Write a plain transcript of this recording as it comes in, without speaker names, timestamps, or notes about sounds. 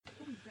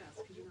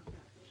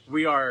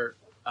We are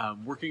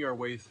working our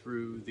way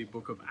through the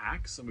book of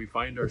Acts, and we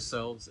find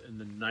ourselves in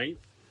the 9th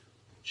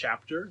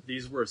chapter.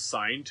 These were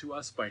assigned to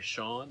us by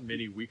Sean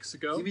many weeks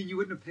ago. You mean you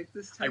wouldn't have picked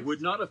this text? I would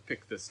not have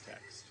picked this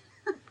text.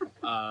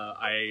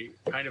 I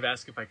kind of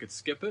asked if I could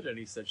skip it, and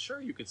he said,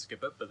 sure, you could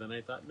skip it. But then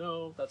I thought,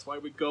 no, that's why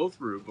we go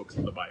through books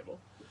of the Bible,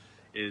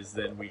 is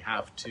then we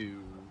have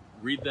to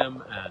read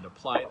them and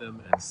apply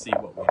them and see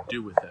what we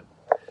do with them.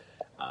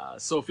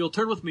 So if you'll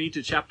turn with me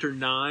to chapter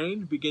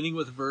 9, beginning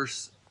with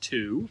verse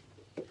 2,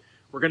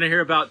 we're going to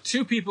hear about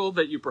two people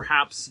that you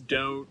perhaps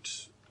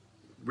don't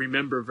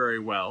remember very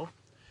well,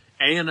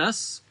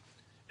 Annas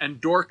and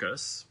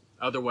Dorcas,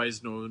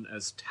 otherwise known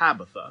as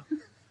Tabitha,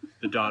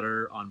 the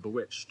daughter on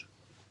Bewitched.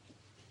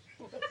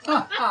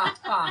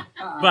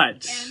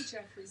 But And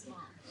Jeffrey's mom.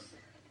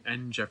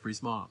 And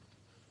Jeffrey's mom.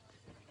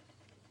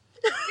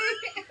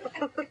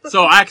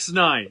 So Acts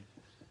 9.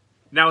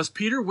 Now as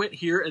Peter went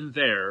here and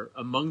there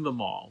among them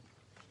all,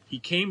 he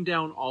came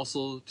down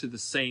also to the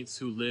saints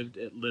who lived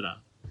at Lydda.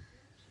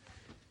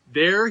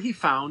 There he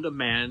found a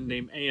man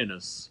named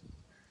Annas.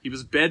 He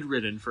was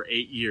bedridden for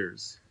 8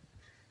 years,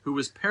 who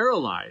was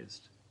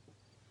paralyzed.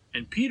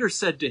 And Peter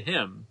said to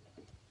him,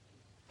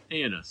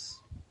 Annas,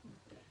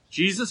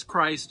 Jesus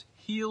Christ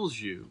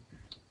heals you.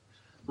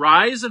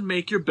 Rise and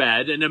make your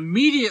bed. And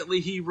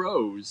immediately he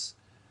rose.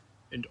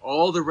 And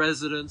all the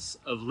residents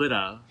of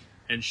Lydda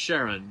and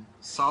Sharon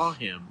saw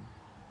him,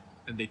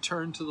 and they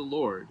turned to the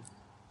Lord.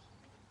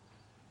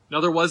 Now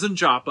there was in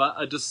Joppa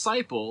a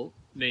disciple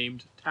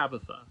named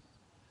Tabitha,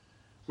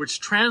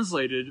 which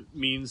translated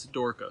means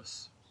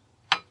Dorcas.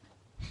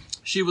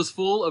 She was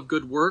full of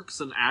good works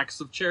and acts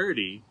of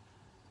charity.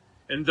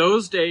 In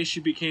those days she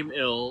became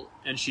ill,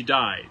 and she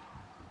died.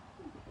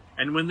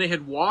 And when they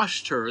had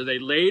washed her, they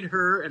laid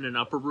her in an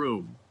upper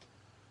room.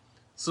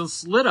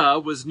 Since Lydda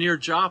was near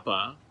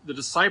Joppa, the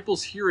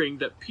disciples, hearing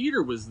that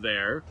Peter was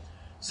there,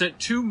 sent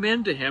 2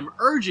 men to him,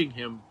 urging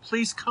him,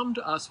 please come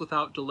to us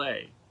without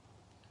delay.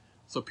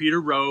 So Peter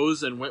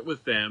rose and went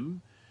with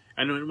them,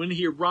 and when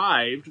he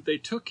arrived, they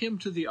took him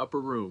to the upper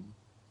room.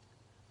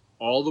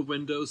 All the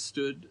windows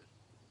stood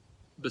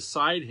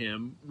beside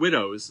him,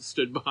 widows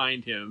stood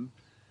behind him,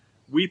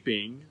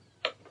 weeping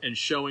and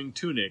showing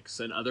tunics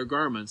and other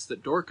garments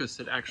that Dorcas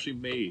had actually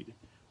made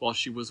while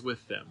she was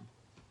with them.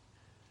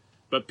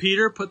 But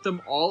Peter put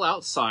them all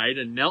outside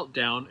and knelt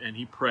down, and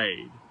he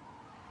prayed.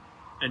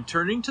 And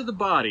turning to the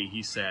body,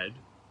 he said,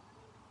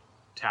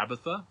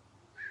 Tabitha,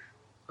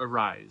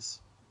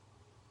 arise.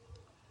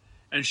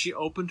 And she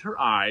opened her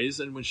eyes,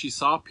 and when she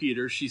saw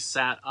Peter, she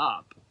sat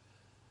up.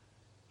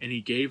 And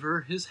he gave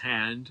her his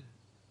hand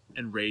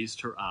and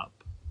raised her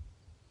up.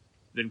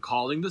 Then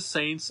calling the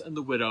saints and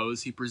the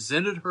widows, he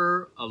presented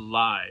her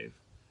alive.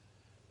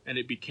 And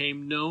it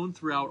became known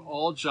throughout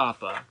all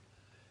Joppa,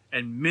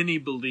 and many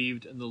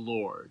believed in the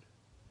Lord.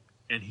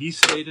 And he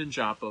stayed in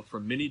Joppa for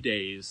many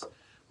days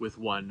with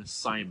one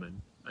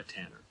Simon, a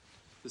tanner.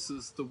 This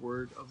is the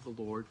word of the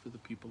Lord for the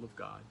people of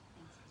God.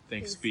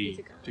 Thanks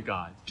be to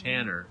God.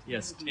 Tanner.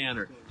 Yes,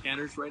 Tanner.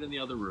 Tanner's right in the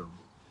other room.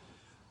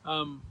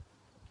 I'm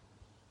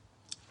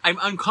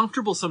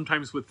uncomfortable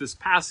sometimes with this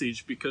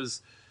passage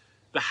because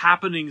the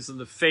happenings in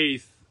the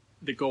faith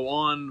that go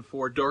on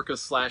for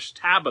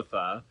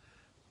Dorcas/Tabitha,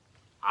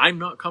 I'm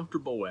not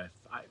comfortable with.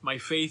 My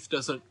faith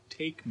doesn't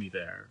take me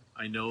there.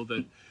 I know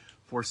that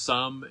for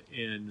some,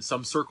 in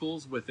some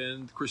circles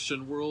within the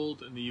Christian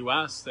world in the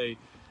U.S., they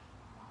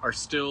are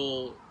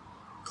still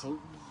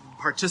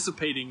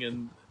participating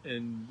in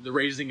the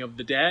raising of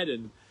the dead,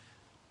 and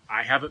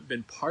I haven't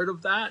been part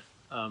of that.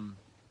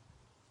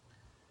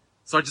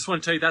 So I just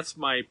want to tell you that's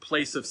my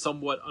place of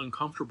somewhat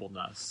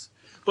uncomfortableness.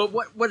 But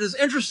what is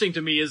interesting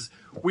to me is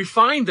we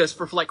find this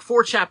for like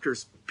 4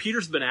 chapters.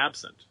 Peter's been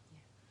absent.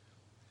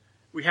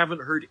 We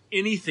haven't heard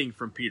anything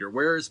from Peter.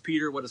 Where is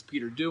Peter? What is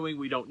Peter doing?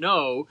 We don't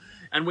know.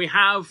 And we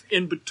have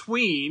in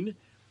between,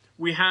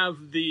 we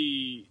have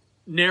the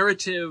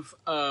narrative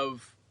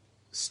of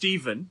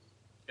Stephen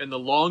in the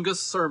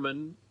longest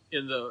sermon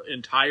in the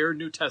entire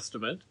New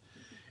Testament.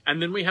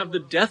 And then we have the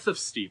death of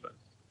Stephen.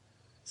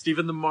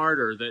 Stephen the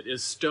martyr that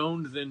is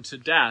stoned then to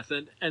death.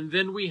 And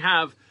then we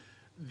have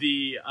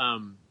the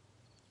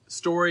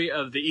story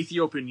of the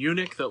Ethiopian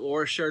eunuch that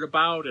Laura shared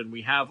about. And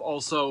we have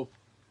also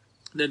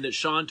then that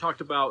Sean talked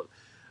about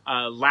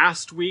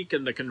last week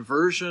and the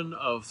conversion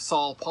of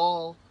Saul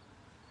Paul.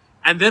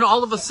 And then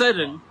all of a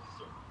sudden,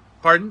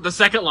 the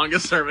second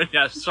longest sermon.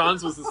 Yeah,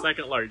 Sean's was the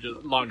second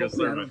longest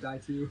sermon. I don't die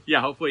too.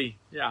 Yeah, hopefully,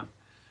 yeah.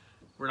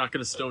 We're not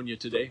going to stone you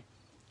today.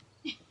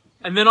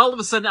 And then all of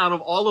a sudden, out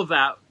of all of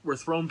that, we're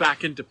thrown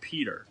back into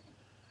Peter.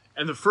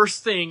 And the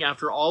first thing,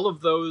 after all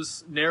of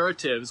those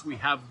narratives, we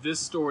have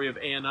this story of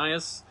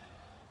Ananias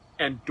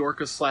and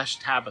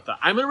Dorcas/Tabitha.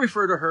 I'm going to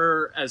refer to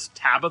her as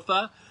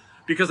Tabitha,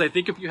 because I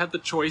think if you had the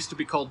choice to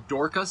be called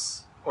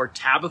Dorcas or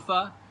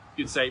Tabitha,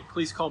 you'd say,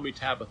 please call me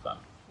Tabitha.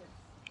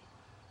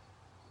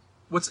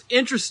 What's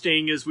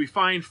interesting is we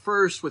find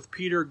first with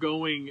Peter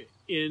going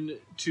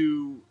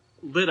into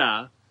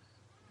Lydda,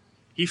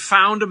 he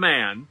found a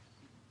man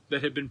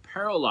that had been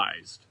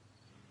paralyzed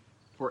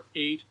for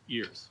 8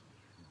 years.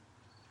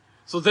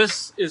 So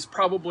this is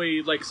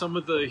probably like some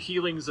of the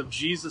healings of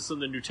Jesus in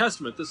the New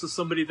Testament. This is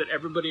somebody that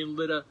everybody in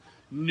Lydda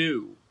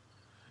knew.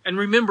 And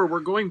remember,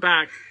 we're going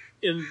back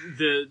in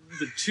the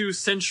 2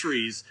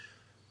 centuries.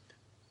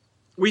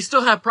 We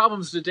still have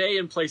problems today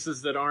in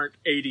places that aren't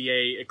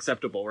ADA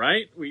acceptable,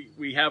 right?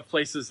 We have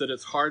places that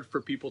it's hard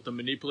for people to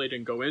manipulate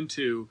and go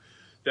into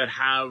that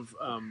have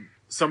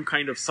some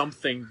kind of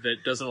something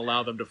that doesn't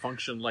allow them to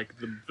function like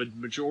the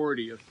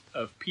majority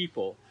of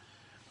people.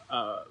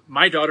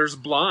 My daughter's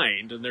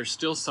blind, and there's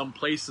still some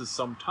places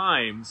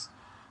sometimes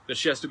that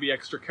she has to be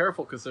extra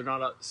careful because they're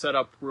not set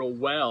up real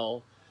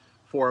well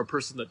for a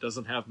person that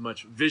doesn't have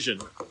much vision.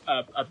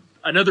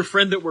 Another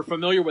friend that we're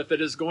familiar with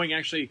that is going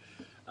actually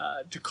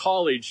to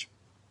college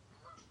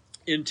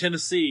in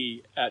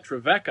Tennessee at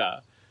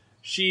Trevecca,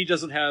 she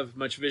doesn't have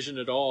much vision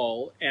at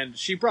all, and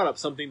she brought up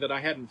something that I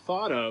hadn't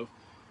thought of.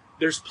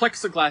 There's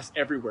plexiglass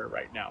everywhere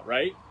right now,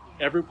 right?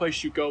 Every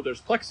place you go,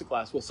 there's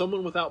plexiglass. Well,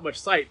 someone without much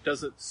sight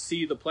doesn't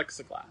see the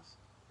plexiglass.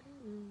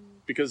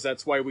 Because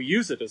that's why we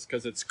use it, is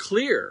because it's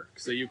clear,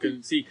 so you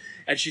can see.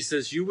 And she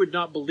says, you would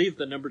not believe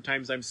the number of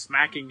times I'm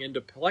smacking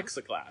into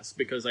plexiglass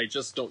because I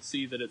just don't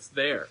see that it's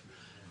there.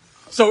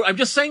 So I'm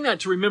just saying that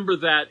to remember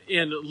that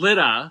in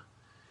Lydda,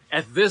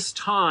 at this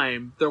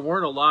time, there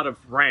weren't a lot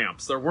of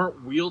ramps. There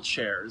weren't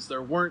wheelchairs.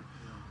 There weren't.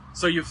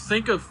 So you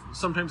think of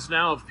sometimes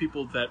now of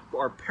people that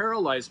are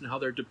paralyzed and how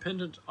they're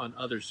dependent on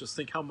others. Just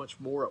think how much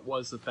more it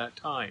was at that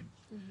time.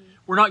 Mm-hmm.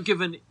 We're not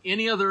given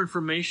any other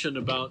information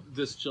about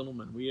this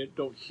gentleman. We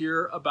don't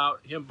hear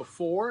about him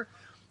before,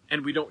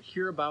 and we don't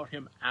hear about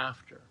him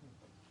after.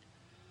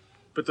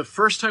 But the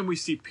first time we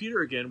see Peter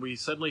again, we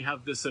suddenly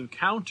have this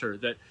encounter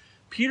that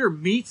Peter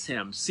meets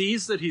him,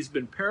 sees that he's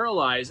been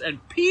paralyzed,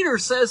 and Peter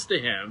says to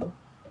him,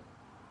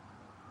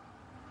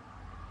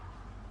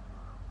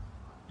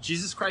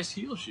 Jesus Christ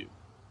heals you.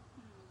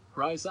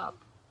 Rise up.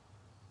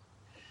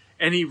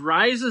 And he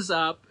rises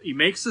up, he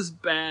makes his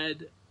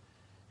bed,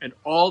 and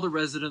all the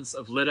residents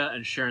of Lydda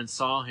and Sharon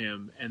saw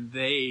him, and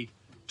they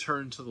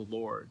turned to the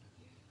Lord.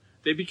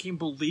 They became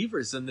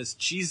believers in this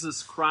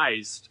Jesus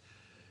Christ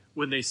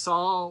when they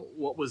saw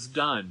what was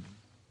done.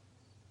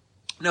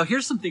 Now,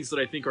 here's some things that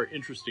I think are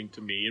interesting to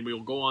me, and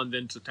we'll go on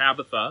then to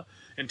Tabitha,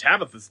 and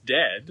Tabitha's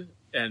dead,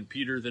 and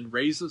Peter then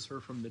raises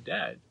her from the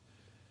dead.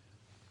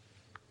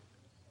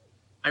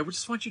 I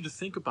just want you to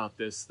think about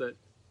this, that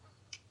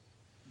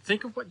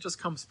think of what just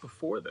comes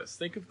before this.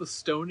 Think of the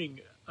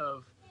stoning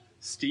of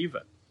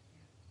Stephen.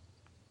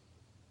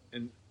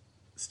 And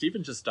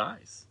Stephen just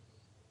dies.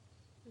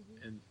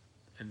 Mm-hmm.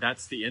 And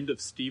that's the end of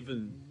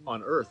Stephen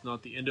on earth,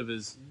 not the end of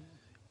his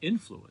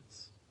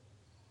influence.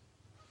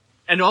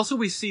 And also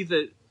we see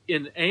that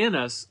in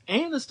Annas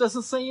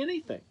doesn't say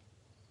anything.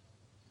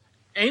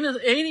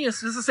 Aeneas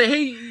doesn't say,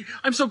 hey,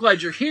 I'm so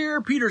glad you're here.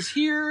 Peter's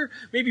here.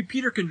 Maybe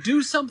Peter can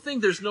do something.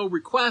 There's no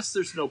request.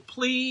 There's no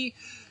plea.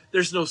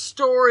 There's no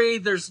story.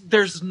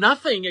 There's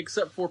nothing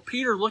except for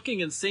Peter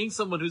looking and seeing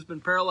someone who's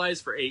been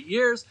paralyzed for 8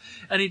 years.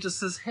 And he just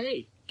says,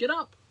 hey, get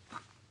up.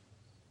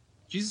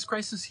 Jesus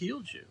Christ has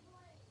healed you.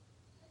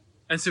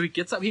 And so he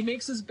gets up. He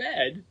makes his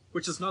bed,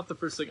 which is not the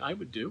first thing I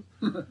would do.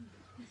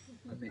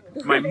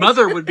 My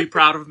mother would be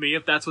proud of me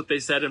if that's what they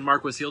said and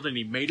Mark was healed and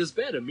he made his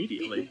bed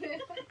immediately.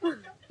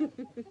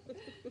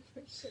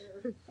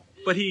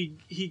 But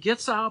he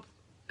gets up,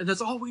 and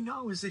that's all we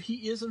know, is that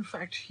he is in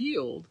fact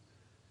healed.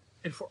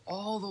 And for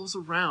all those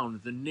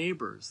around, the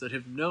neighbors that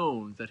have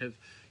known,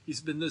 he's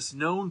been this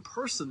known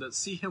person that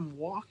see him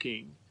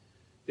walking,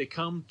 they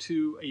come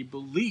to a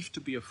belief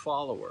to be a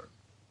follower.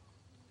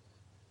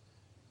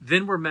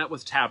 Then we're met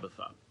with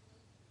Tabitha.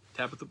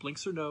 Tabitha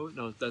blinks her nose.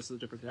 No, that's a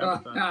different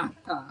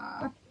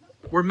Tabitha.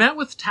 We're met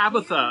with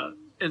Tabitha,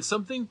 and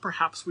something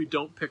perhaps we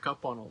don't pick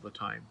up on all the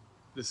time.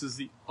 This is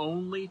the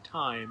only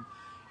time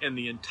in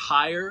the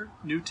entire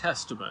New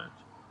Testament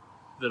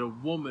that a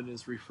woman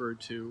is referred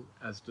to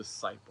as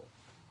disciple.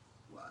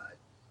 What?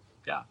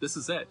 Yeah, this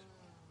is it.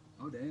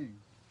 Oh, dang.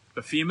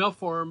 The female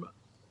form,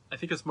 I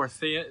think it's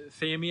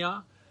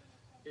Marthamia,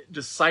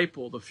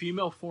 disciple, the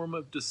female form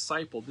of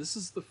disciple. This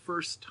is the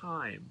first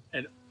time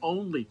and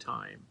only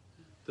time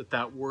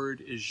that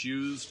word is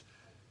used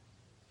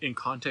in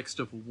context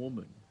of a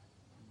woman.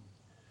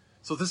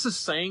 So this is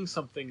saying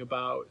something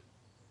about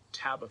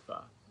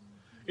Tabitha.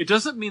 It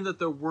doesn't mean that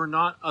there were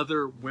not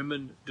other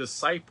women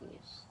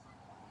disciples,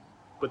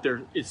 but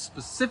it's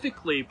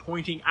specifically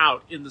pointing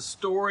out in the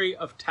story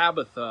of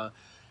Tabitha,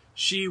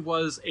 she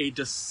was a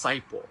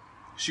disciple.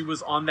 She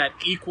was on that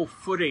equal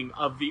footing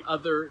of the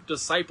other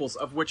disciples,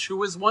 of which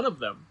who is one of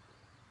them?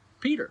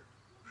 Peter,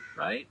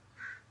 right?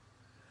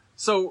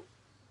 So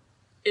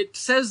it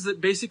says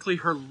that basically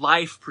her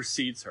life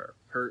precedes her,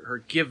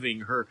 her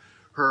giving, her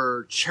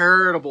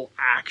charitable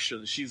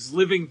actions. She's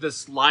living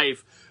this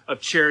life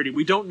of charity.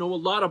 We don't know a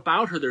lot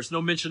about her. There's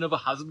no mention of a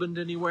husband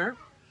anywhere,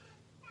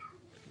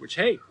 which,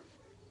 hey,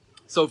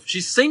 so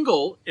she's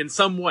single in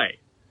some way.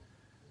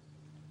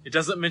 It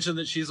doesn't mention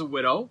that she's a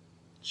widow.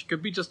 She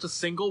could be just a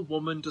single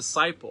woman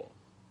disciple.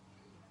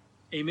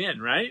 Amen,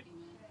 right?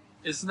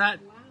 Isn't that?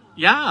 Wow.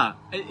 Yeah.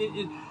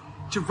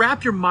 to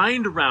wrap your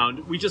mind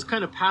around, we just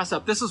kind of pass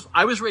up.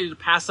 I was ready to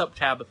pass up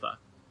Tabitha.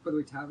 By the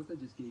way, Tabitha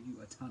just gave you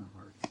a ton of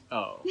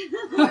Oh.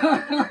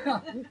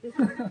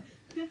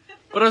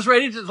 But I was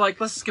ready to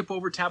let's skip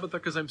over Tabitha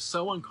because I'm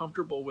so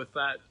uncomfortable with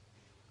that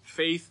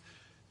faith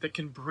that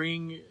can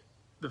bring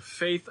the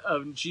faith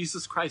of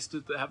Jesus Christ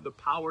to have the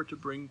power to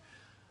bring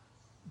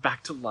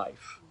back to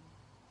life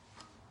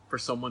for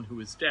someone who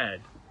is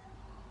dead.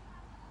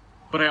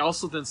 But I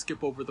also then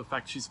skip over the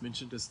fact she's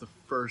mentioned as the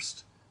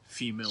first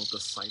female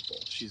disciple.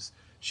 She's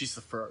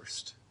the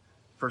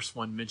first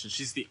one mentioned.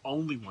 She's the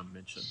only one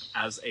mentioned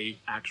as a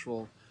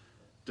actual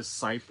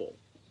disciple.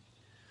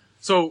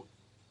 So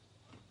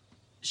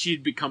she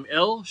had become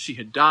ill. She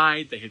had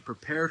died. They had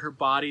prepared her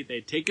body. They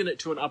had taken it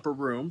to an upper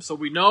room. So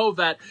we know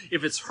that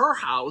if it's her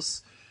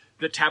house,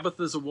 that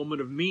Tabitha is a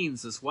woman of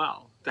means as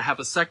well. To have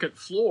a second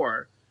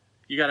floor,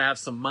 you got to have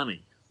some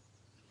money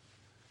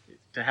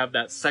to have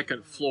that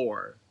second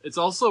floor. It's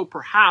also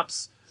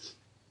perhaps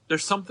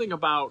there's something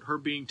about her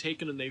being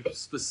taken, and they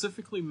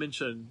specifically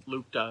mention,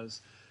 Luke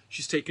does,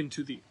 she's taken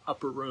to the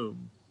upper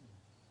room.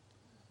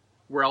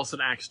 Where else in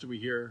Acts do we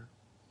hear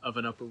of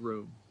an upper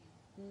room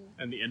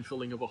and the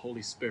infilling of a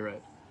Holy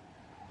Spirit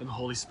and the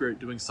Holy Spirit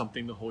doing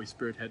something the Holy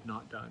Spirit had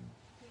not done?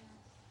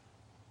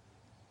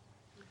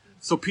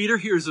 So Peter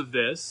hears of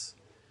this.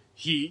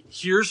 He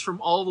hears from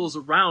all those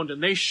around,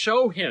 and they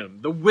show him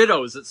the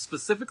widows. It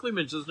specifically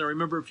mentions, now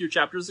remember a few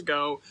chapters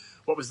ago,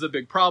 what was the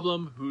big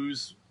problem?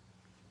 Who's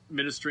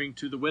ministering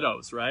to the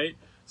widows, right?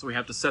 So we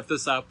have to set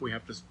this up. We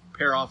have to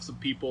pair off some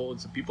people,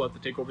 and some people have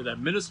to take over that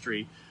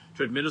ministry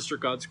to administer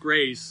God's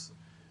grace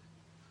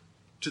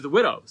to the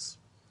widows.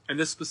 And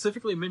this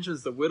specifically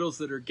mentions the widows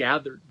that are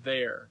gathered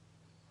there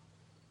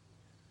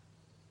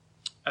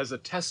as a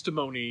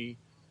testimony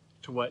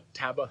to what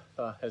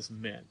Tabitha has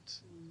meant.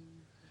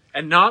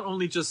 And not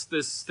only just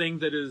this thing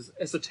that is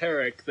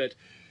esoteric, that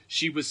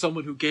she was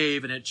someone who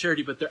gave and had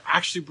charity, but they're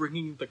actually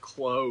bringing the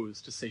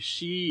clothes to say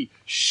she,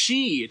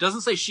 it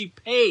doesn't say she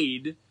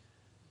paid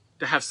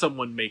to have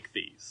someone make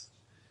these.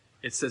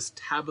 It says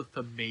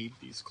Tabitha made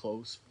these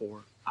clothes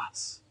for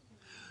us.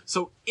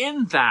 So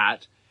in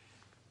that,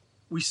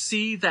 we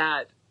see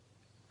that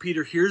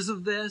Peter hears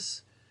of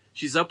this.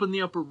 She's up in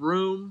the upper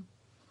room,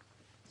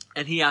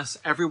 and he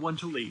asks everyone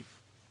to leave.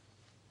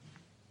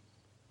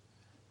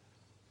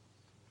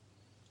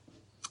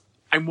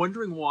 I'm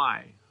wondering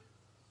why.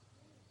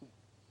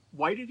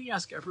 Why did he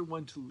ask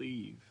everyone to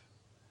leave?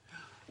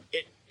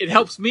 It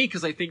helps me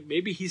because I think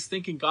maybe he's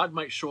thinking God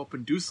might show up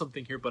and do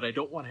something here, but I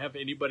don't want to have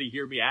anybody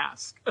hear me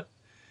ask.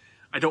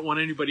 I don't want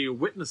anybody to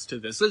witness to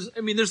this.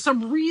 There's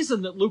some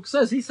reason that Luke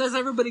says. He says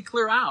everybody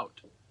clear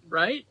out,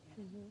 right?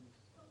 Mm-hmm.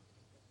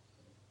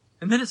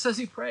 And then it says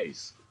he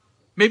prays.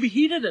 Maybe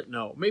he didn't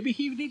know. Maybe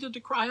he needed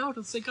to cry out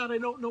and say, God, I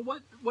don't know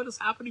what is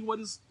happening, what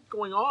is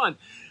going on.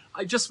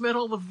 I just met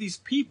all of these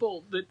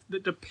people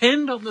that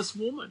depend on this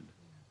woman.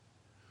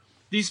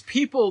 These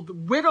people, the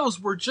widows,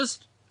 were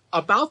just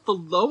about the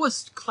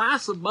lowest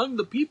class among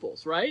the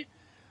peoples, right?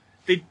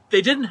 They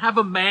didn't have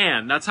a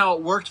man. That's how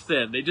it worked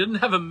then. They didn't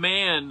have a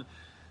man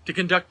to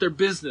conduct their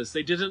business.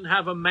 They didn't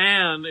have a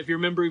man. If you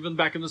remember, even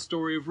back in the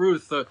story of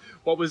Ruth,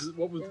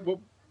 what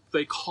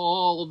they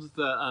called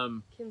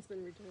the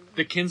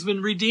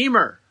kinsman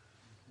redeemer,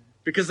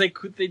 because they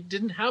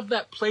didn't have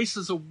that place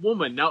as a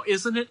woman. Now,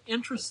 isn't it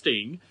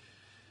interesting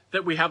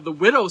that we have the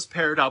widows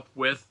paired up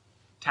with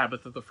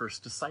Tabitha, the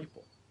first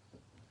disciple?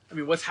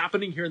 What's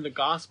happening here in the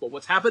gospel?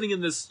 What's happening in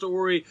this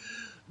story,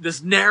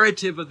 this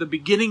narrative of the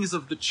beginnings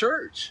of the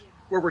church,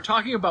 where we're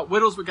talking about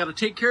widows, we've got to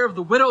take care of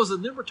the widows,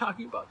 and then we're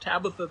talking about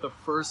Tabitha, the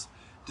first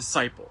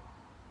disciple.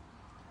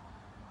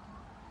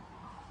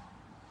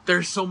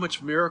 There's so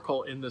much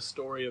miracle in the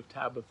story of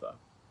Tabitha.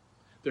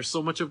 There's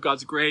so much of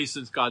God's grace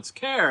and God's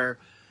care.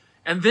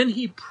 And then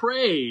he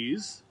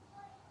prays.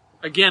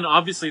 Again,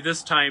 obviously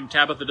this time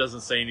Tabitha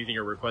doesn't say anything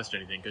or request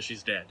anything because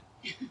she's dead.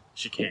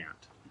 She can't.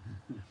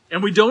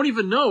 And we don't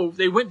even know.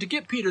 They went to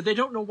get Peter. They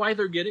don't know why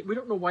we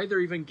don't know why they're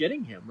even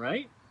getting him,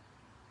 right?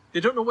 They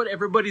don't know what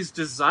everybody's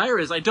desire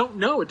is. I don't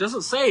know. It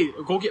doesn't say,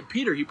 go get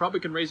Peter. He probably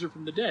can raise her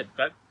from the dead.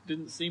 That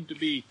didn't seem to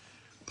be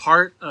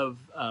part of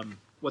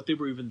what they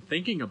were even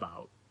thinking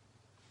about.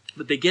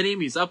 But they get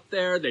him. He's up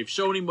there. They've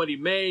shown him what he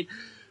made.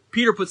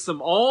 Peter puts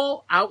them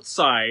all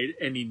outside,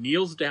 and he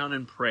kneels down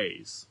and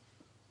prays.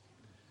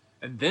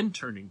 And then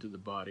turning to the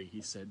body,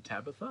 he said,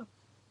 Tabitha,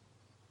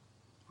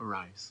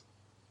 arise.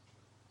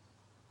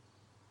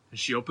 And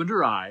she opened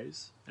her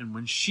eyes, and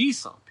when she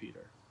saw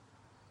Peter,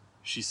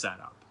 she sat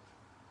up.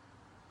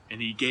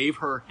 And he gave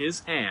her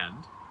his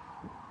hand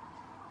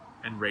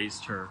and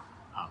raised her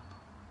up.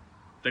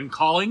 Then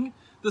calling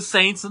the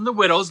saints and the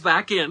widows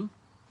back in,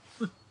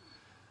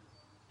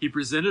 he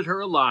presented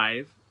her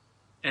alive,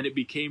 and it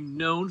became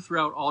known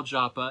throughout all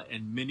Joppa,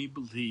 and many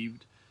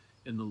believed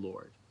in the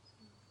Lord.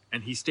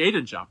 And he stayed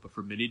in Joppa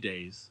for many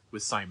days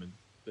with Simon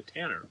the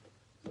tanner.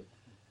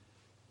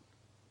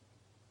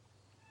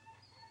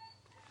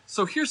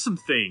 So here's some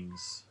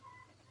things.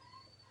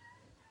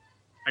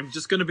 I'm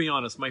just going to be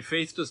honest. My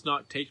faith does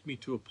not take me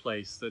to a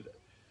place that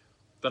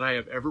that I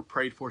have ever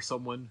prayed for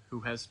someone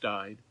who has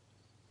died,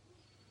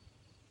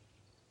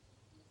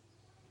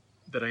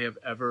 that I have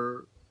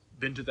ever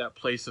been to that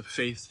place of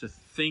faith to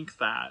think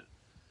that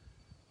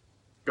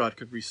God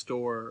could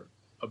restore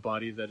a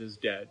body that is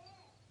dead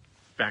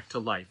back to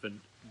life.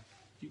 And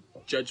you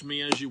judge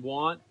me as you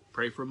want,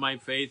 pray for my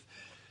faith.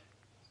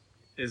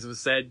 As was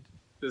said,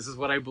 this is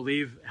what I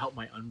believe. Help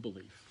my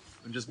unbelief.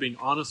 I'm just being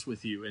honest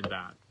with you in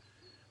that.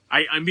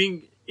 I'm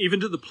being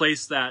even to the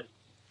place that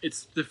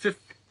it's the 5th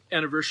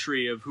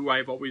anniversary of who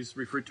I've always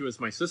referred to as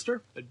my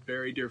sister, a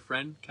very dear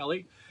friend,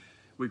 Kelly.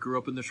 We grew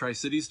up in the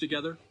Tri-Cities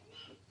together.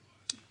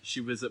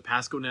 She was at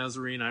Pasco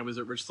Nazarene. I was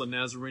at Richland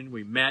Nazarene.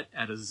 We met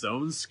at a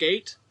zone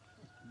skate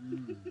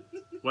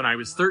when I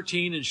was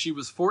 13 and she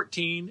was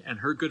 14, and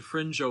her good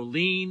friend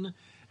Jolene,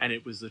 and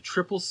it was a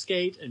triple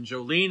skate, and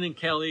Jolene and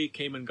Kelly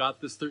came and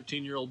got this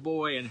 13-year-old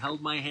boy and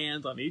held my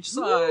hand on each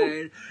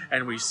side,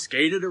 and we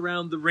skated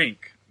around the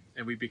rink,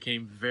 and we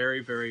became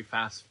very, very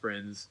fast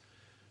friends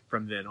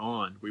from then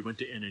on. We went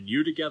to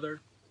NNU together.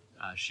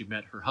 She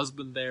met her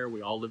husband there.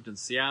 We all lived in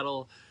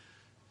Seattle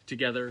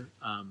together.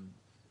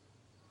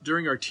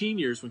 During our teen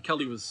years, when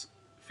Kelly was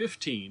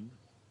 15,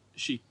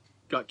 she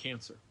got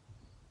cancer.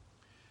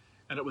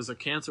 And it was a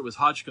cancer, it was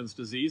Hodgkin's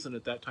disease, and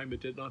at that time it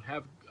did not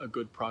have a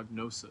good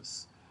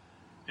prognosis.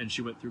 And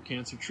she went through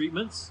cancer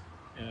treatments,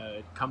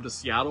 come to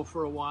Seattle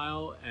for a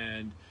while,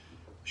 and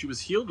she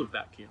was healed of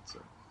that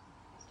cancer.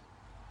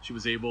 She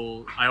was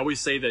able, I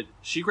always say that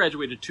she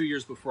graduated 2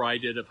 years before I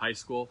did of high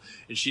school,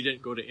 and she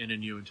didn't go to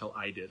NNU until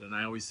I did. And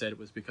I always said it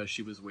was because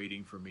she was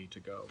waiting for me to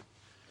go.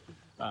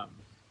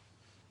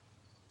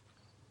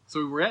 So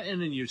we were at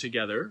NNU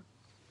together,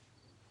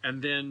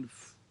 and then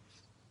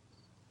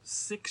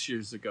 6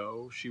 years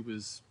ago, she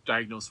was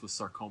diagnosed with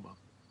sarcoma.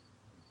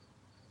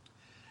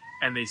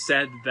 And they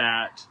said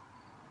that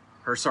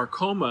her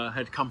sarcoma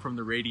had come from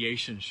the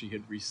radiation she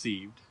had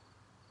received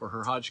for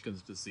her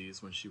Hodgkin's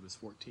disease when she was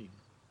 14.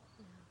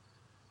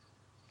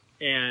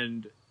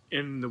 And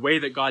in the way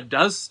that God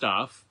does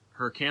stuff,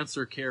 her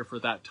cancer care for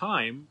that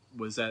time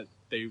was that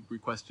they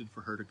requested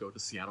for her to go to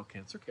Seattle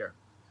Cancer Care,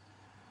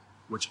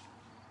 which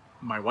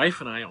my wife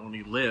and I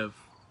only live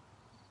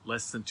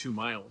less than 2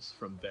 miles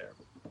from there.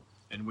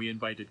 And we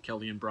invited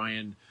Kelly and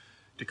Brian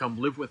to come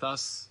live with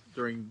us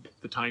during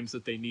the times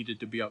that they needed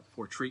to be up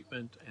for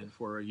treatment, and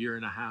for a year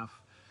and a half.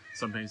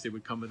 Sometimes they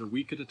would come at a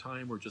week at a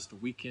time or just a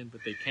weekend,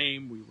 but they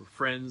came. We were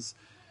friends.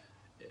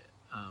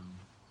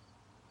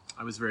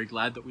 I was very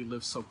glad that we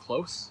lived so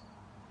close,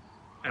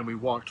 and we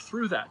walked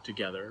through that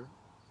together.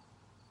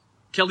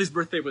 Kelly's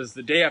birthday was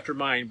the day after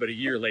mine, but a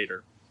year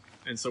later.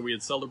 And so we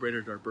had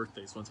celebrated our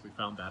birthdays once we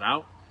found that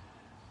out.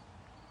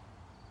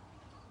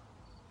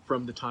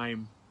 From the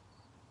time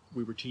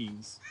we were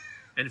teens.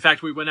 And in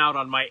fact, we went out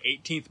on my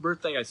 18th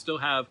birthday. I still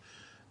have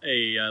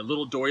a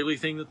little doily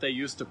thing that they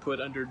used to put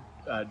under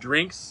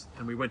drinks.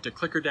 And we went to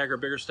Clicker, Dagger,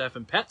 Biggerstaff,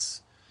 and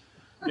Pets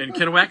in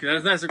Kennewack.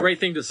 That's a great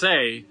thing to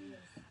say.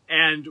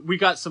 And we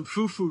got some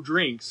foo-foo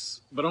drinks,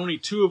 but only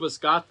 2 of us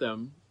got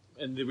them.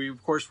 And we,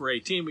 of course, were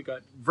 18. We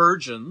got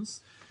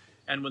virgins.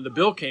 And when the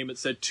bill came, it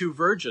said 2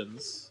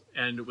 virgins.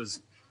 And it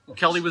was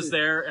Kelly was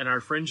there, and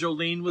our friend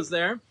Jolene was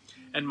there,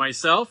 and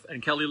myself.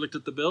 And Kelly looked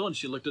at the bill, and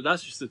she looked at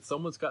us. She said,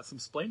 "Someone's got some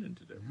splaining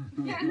to do."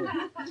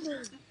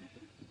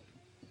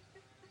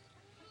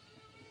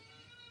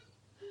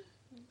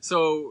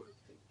 So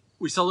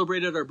we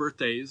celebrated our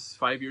birthdays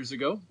 5 years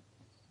ago,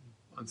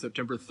 on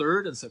September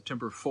 3rd and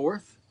September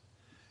 4th.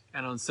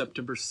 And on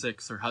September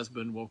 6th, her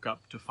husband woke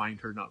up to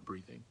find her not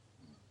breathing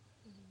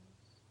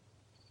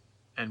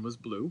and was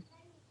blue.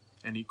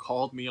 And he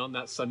called me on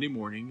that Sunday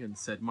morning and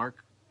said,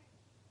 "Mark,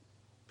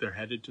 they're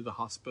headed to the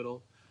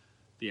hospital.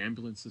 The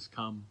ambulance has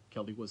come.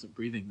 Kelly wasn't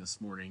breathing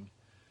this morning."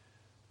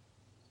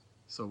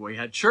 So we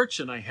had church,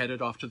 and I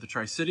headed off to the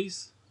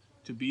Tri-Cities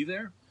to be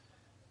there.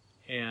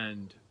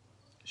 And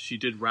she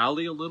did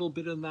rally a little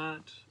bit in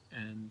that.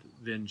 And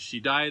then she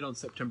died on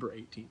September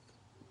 18th,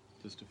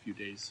 just a few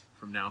days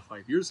from now,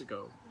 5 years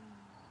ago.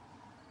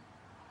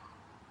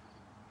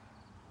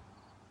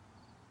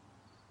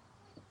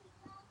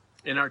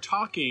 In our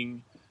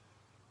talking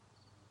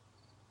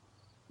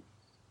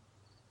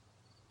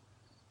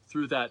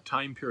through that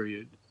time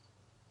period,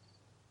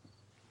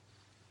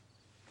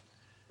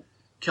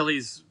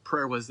 Kelly's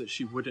prayer was that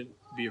she wouldn't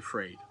be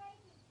afraid.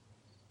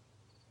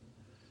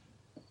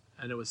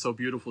 And it was so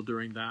beautiful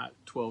during that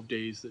 12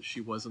 days that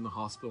she was in the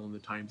hospital and the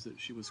times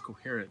that she was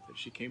coherent, that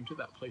she came to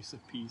that place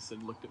of peace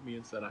and looked at me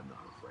and said, "I'm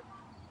not afraid.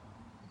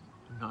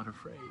 I'm not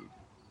afraid."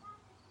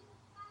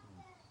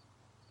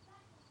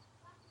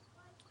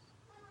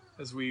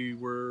 As we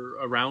were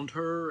around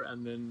her,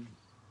 and then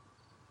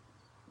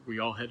we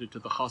all headed to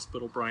the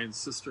hospital. Brian's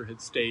sister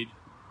had stayed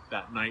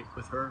that night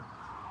with her,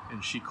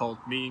 and she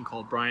called me and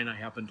called Brian. I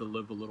happened to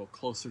live a little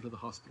closer to the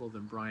hospital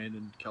than Brian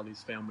and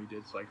Kelly's family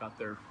did, so I got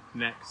there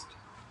next.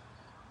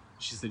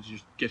 She said, "You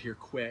get here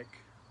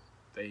quick."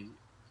 They,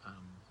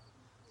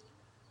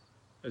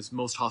 as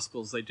most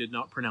hospitals, they did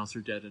not pronounce her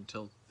dead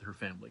until her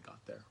family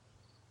got there.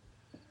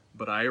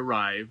 But I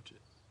arrived,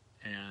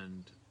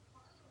 and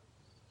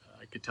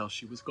I could tell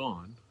she was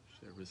gone.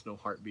 There was no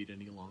heartbeat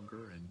any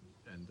longer,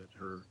 and that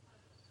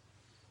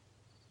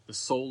the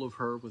soul of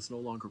her was no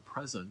longer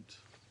present.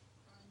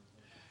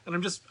 And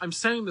I'm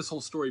saying this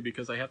whole story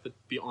because I have to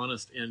be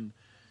honest. In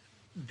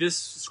this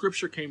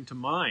scripture came to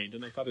mind,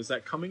 and I thought, is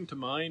that coming to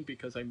mind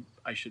because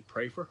I should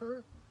pray for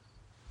her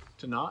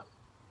to not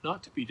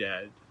to be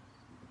dead?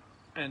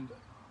 And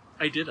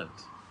I didn't.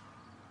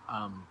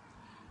 And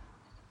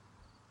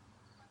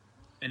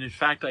in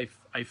fact,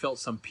 I felt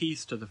some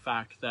peace to the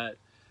fact that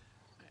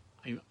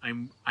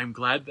I'm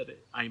glad that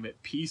I'm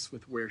at peace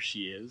with where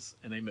she is,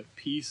 and I'm at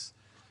peace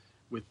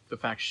with the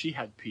fact she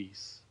had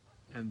peace,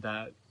 and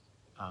that.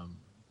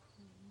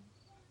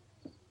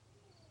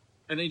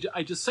 And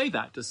I just say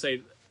that to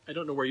say, I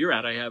don't know where you're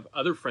at. I have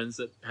other friends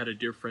that had a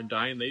dear friend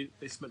die, and they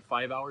spent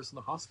 5 hours in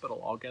the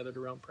hospital, all gathered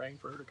around praying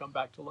for her to come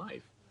back to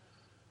life.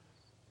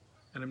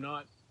 And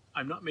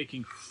I'm not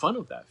making fun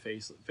of that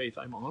faith.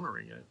 I'm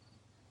honoring it,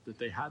 that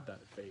they had that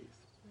faith.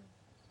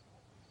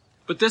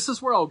 But this is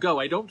where I'll go.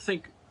 I don't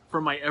think for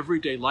my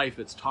everyday life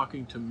it's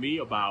talking to me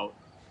about,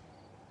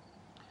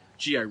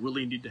 gee, I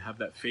really need to have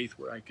that faith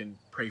where I can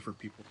pray for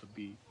people to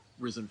be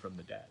risen from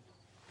the dead.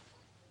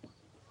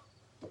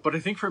 But I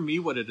think for me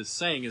what it is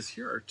saying is,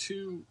 here are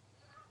two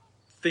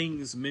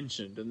things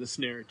mentioned in this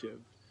narrative.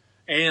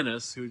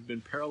 Annas, who'd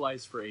been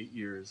paralyzed for 8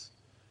 years,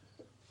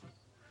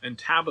 and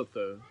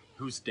Tabitha,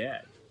 who's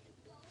dead.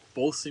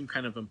 Both seem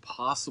kind of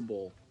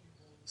impossible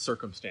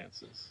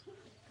circumstances.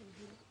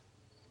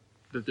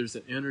 That there's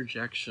an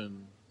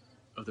interjection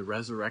of the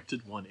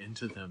resurrected one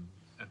into them,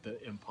 and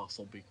the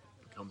impossible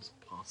becomes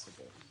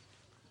possible.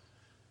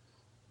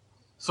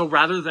 So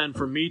rather than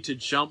for me to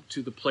jump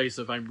to the place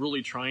of I'm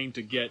really trying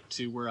to get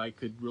to where I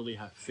could really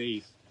have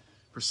faith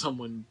for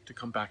someone to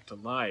come back to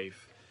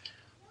life,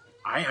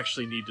 I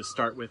actually need to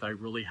start with, I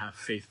really have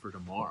faith for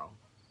tomorrow.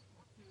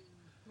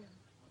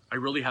 I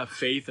really have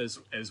faith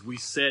as we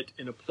sit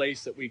in a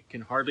place that we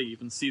can hardly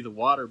even see the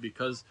water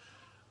because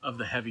of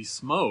the heavy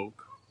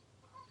smoke.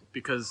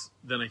 Because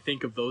then I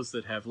think of those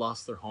that have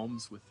lost their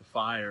homes with the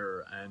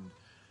fire and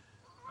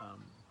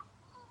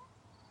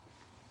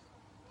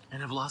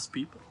have lost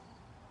people.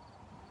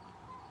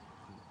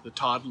 The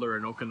toddler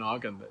in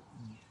Okanagan that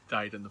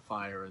died in the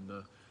fire, and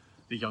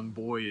the young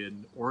boy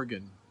in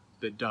Oregon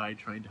that died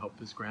trying to help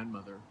his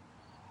grandmother.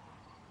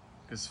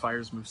 Because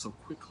fires move so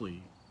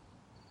quickly.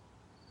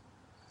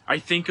 I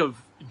think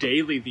of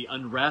daily the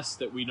unrest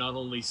that we not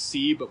only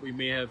see, but we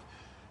may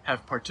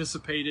have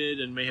participated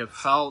and may have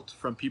felt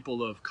from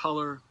people of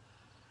color.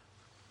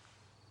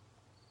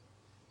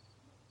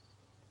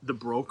 The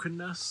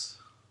brokenness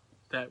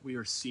that we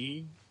are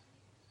seeing.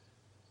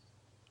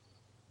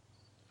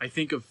 I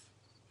think of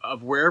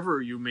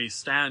wherever you may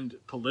stand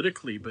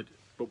politically, but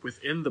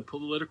within the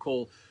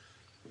political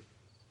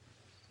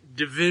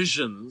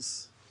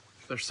divisions,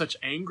 there's such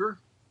anger,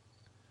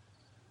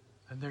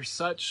 and there's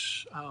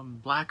such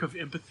lack of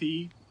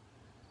empathy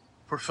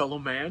for fellow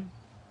man.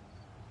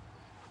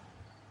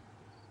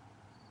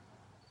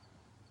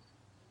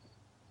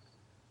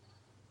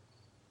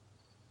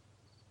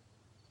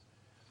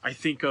 I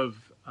think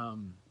of a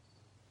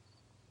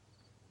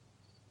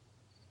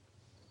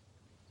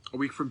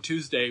week from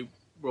Tuesday,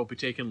 we'll be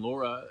taking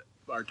Laura,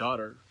 our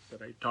daughter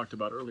that I talked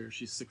about earlier.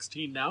 She's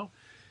 16 now.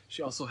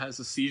 She also has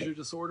a seizure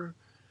disorder.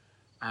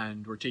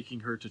 And we're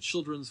taking her to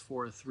Children's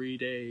for a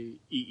 3-day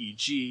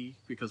EEG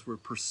because we're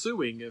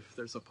pursuing if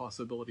there's a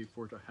possibility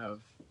for her to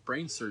have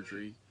brain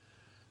surgery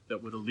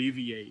that would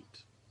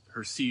alleviate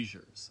her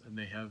seizures. And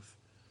they have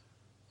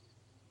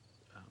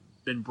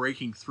been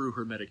breaking through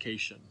her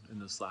medication in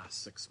this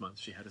last 6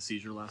 months. She had a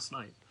seizure last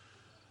night.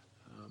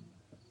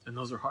 And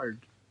those are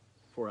hard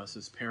for us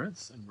as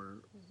parents, and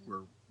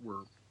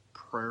we're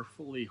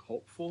prayerfully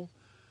hopeful.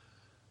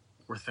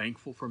 We're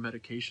thankful for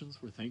medications.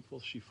 We're thankful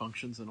she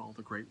functions in all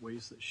the great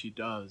ways that she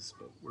does,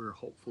 but we're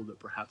hopeful that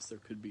perhaps there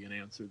could be an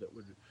answer that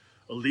would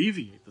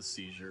alleviate the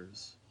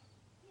seizures.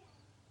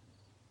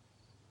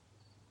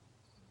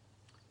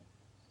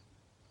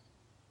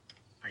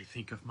 I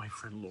think of my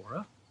friend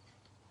Laura,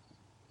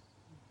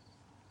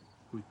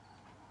 who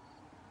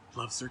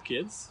loves her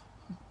kids.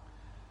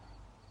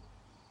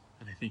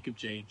 And I think of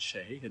Jay and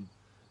Shay and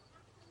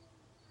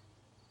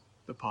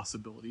the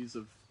possibilities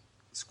of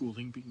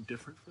schooling being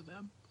different for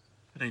them.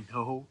 And I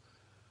know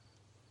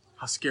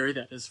how scary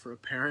that is for a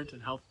parent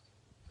and how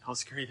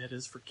scary that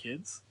is for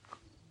kids.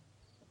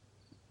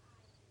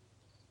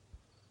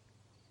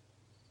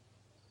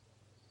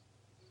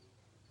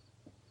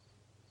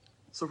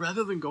 So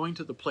rather than going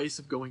to the place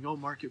of going, oh,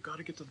 Mark, you've got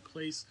to get to the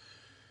place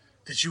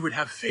that you would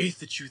have faith,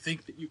 that you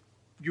think that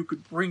you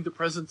could bring the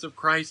presence of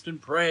Christ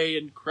and pray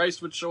and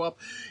Christ would show up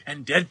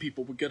and dead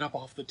people would get up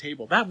off the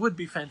table. That would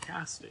be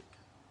fantastic.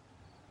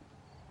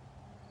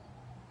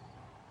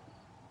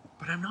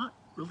 But I'm not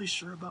really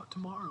sure about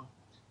tomorrow.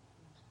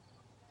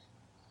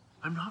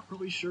 I'm not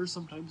really sure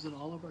sometimes in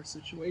all of our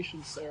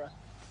situations, Sarah.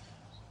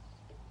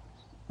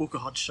 Will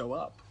God show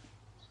up?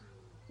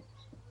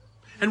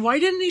 And why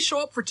didn't he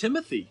show up for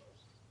Timothy?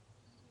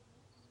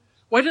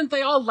 Why didn't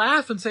they all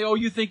laugh and say, oh,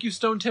 you think you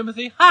stoned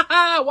Timothy? Ha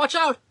ha, watch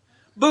out.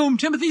 Boom,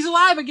 Timothy's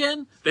alive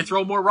again. They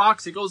throw more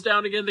rocks. He goes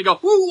down again. They go,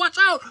 whoo, watch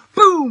out.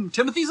 Boom,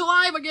 Timothy's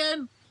alive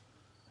again.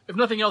 If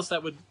nothing else,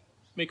 that would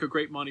make a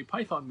great Monty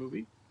Python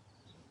movie.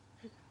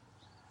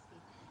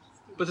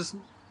 But this...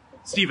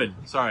 Stephen,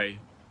 sorry.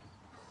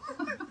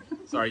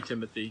 Sorry,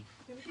 Timothy.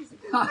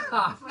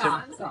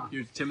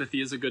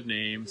 Timothy is a good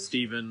name.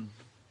 Stephen.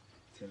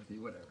 Timothy,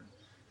 whatever.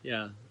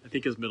 Yeah, I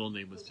think his middle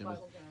name was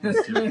Timothy. I'm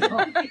sitting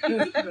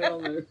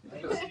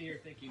here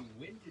thinking,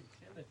 when did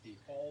Timothy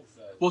fall?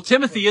 Well,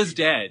 Timothy is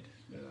dead.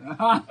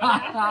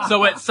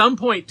 So at some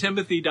point,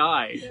 Timothy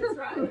died. That's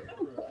right.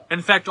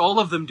 In fact, all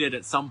of them did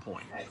at some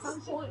point. At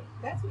some point.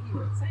 That's what you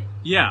were saying.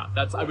 Yeah,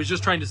 I was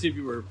just trying to see if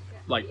you were,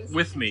 like,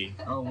 with me.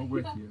 Oh,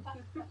 we're with you.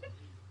 That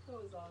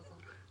was awesome.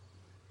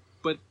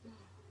 But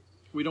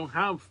we don't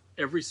have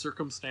every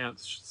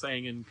circumstance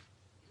saying in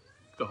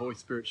the Holy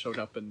Spirit showed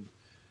up and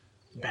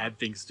bad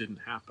things didn't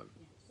happen.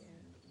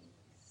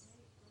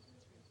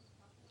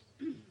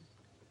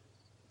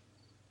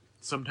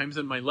 Sometimes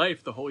in my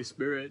life, the Holy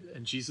Spirit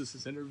and Jesus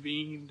has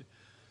intervened.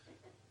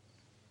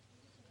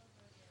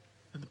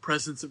 And the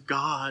presence of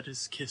God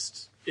has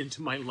kissed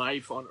into my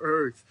life on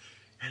earth.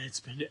 And it's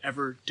been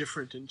ever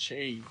different and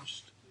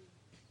changed.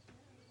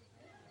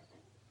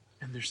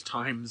 And there's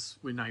times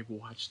when I've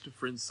watched a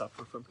friend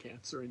suffer from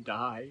cancer and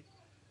die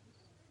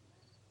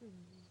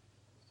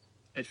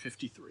at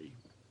 53.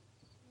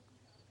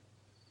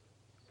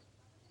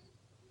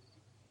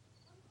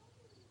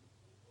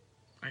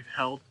 I've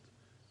held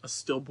a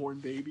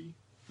stillborn baby,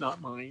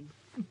 not mine.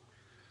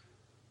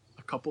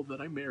 A couple that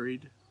I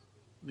married,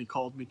 and they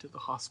called me to the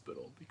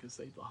hospital because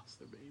they'd lost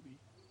their baby.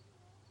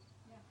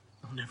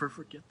 I'll never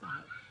forget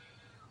that.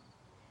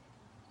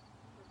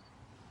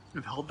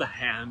 I've held the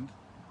hand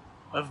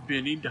of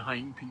many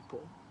dying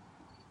people.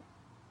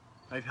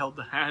 I've held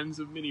the hands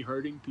of many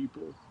hurting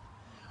people.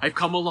 I've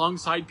come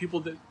alongside people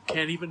that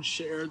can't even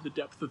share the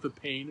depth of the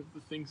pain of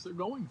the things they're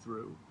going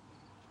through.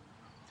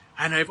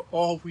 And I've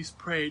always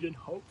prayed and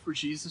hoped for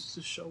Jesus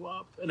to show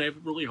up. And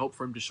I've really hoped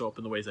for him to show up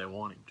in the ways I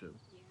want him to.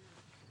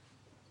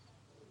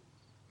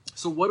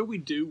 So what do we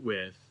do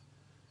with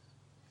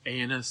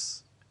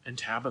Annas and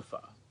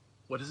Tabitha?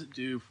 What does it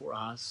do for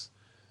us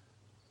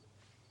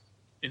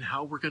in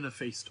how we're going to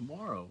face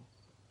tomorrow?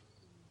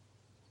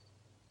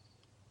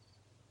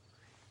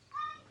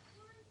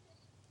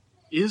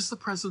 Is the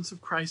presence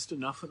of Christ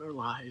enough in our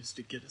lives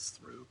to get us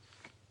through?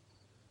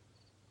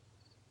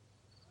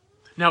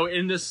 Now,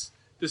 in this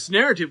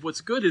narrative,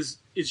 what's good is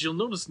you'll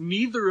notice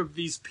neither of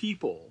these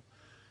people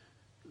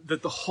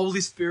that the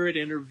Holy Spirit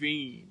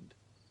intervened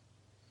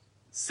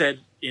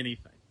said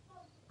anything,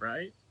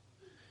 right?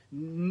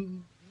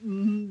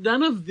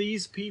 None of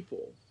these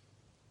people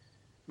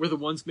were the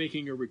ones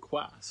making a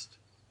request.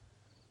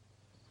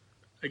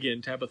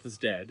 Again, Tabitha's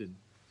dead, and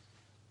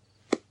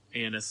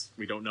Annas,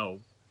 we don't know.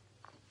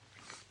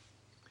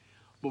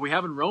 But we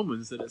have in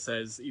Romans that it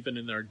says, even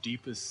in our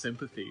deepest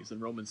sympathies, in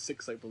Romans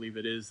 6, I believe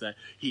it is, that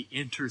he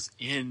enters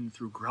in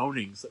through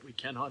groanings that we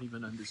cannot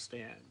even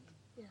understand.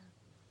 Yeah.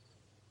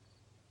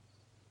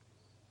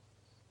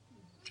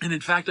 And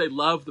in fact, I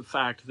love the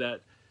fact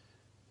that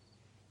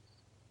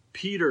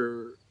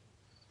Peter,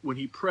 when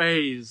he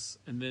prays,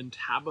 and then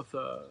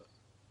Tabitha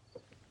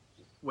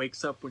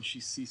wakes up when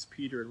she sees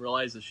Peter and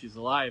realizes she's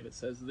alive, it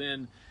says,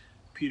 then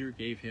Peter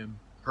gave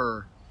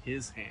her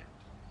his hand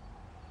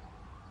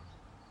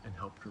and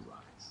helped her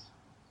rise.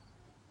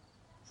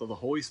 So the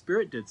Holy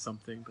Spirit did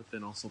something, but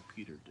then also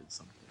Peter did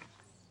something.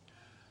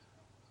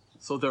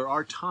 So there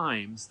are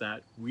times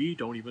that we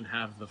don't even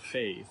have the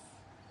faith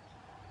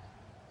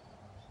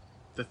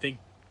to think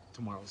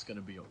tomorrow's going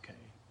to be okay.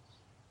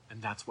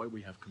 And that's why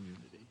we have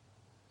community.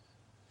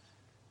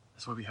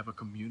 That's why we have a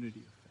community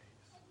of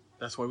faith.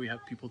 That's why we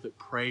have people that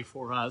pray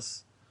for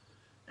us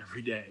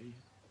every day.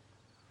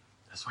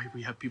 That's why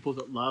we have people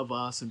that love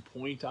us and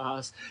point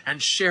us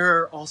and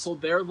share also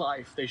their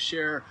life. They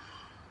share,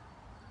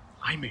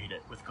 I made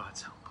it with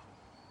God's help.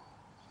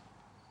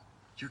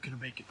 You're going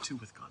to make it too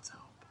with God's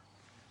help.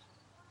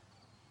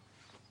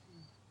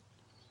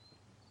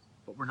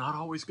 But we're not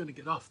always going to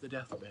get off the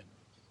deathbed.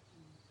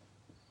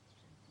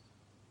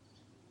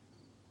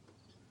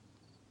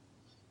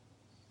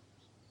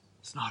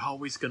 It's not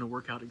always going to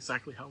work out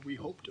exactly how we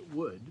hoped it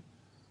would.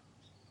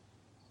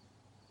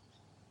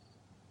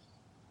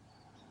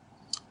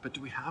 But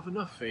do we have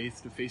enough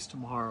faith to face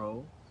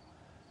tomorrow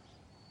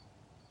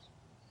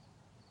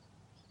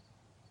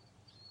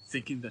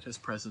thinking that his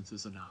presence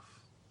is enough?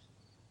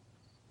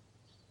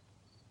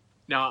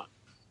 Now,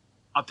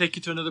 I'll take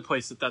you to another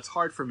place that's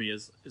hard for me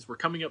is we're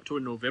coming up to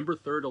a November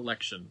 3rd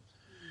election.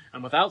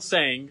 And without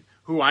saying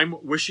who I'm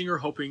wishing or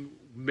hoping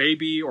may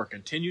be or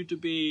continue to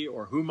be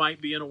or who might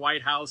be in a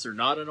White House or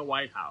not in a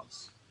White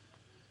House,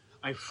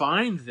 I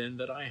find then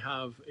that I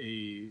have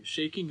a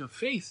shaking of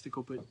faith to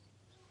go, but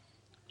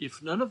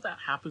if none of that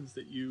happens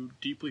that you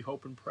deeply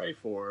hope and pray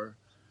for,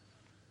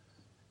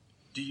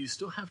 do you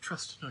still have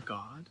trust in a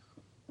God?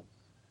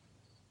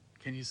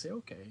 Can you say,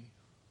 okay,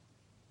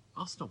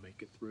 I'll still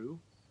make it through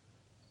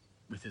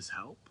with his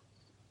help?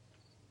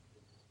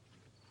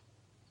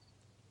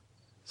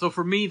 So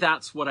for me,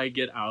 that's what I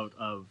get out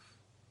of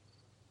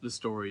the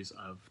stories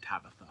of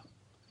Tabitha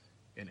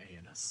and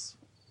Aeneas.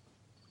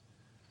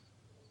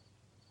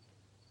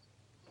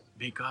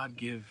 May God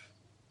give,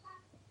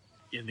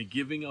 in the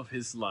giving of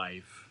his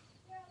life,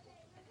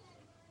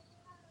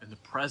 in the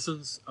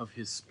presence of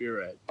his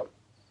Spirit,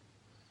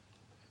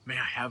 may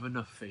I have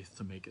enough faith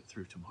to make it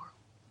through tomorrow.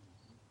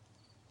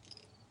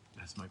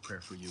 That's my prayer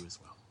for you as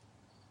well.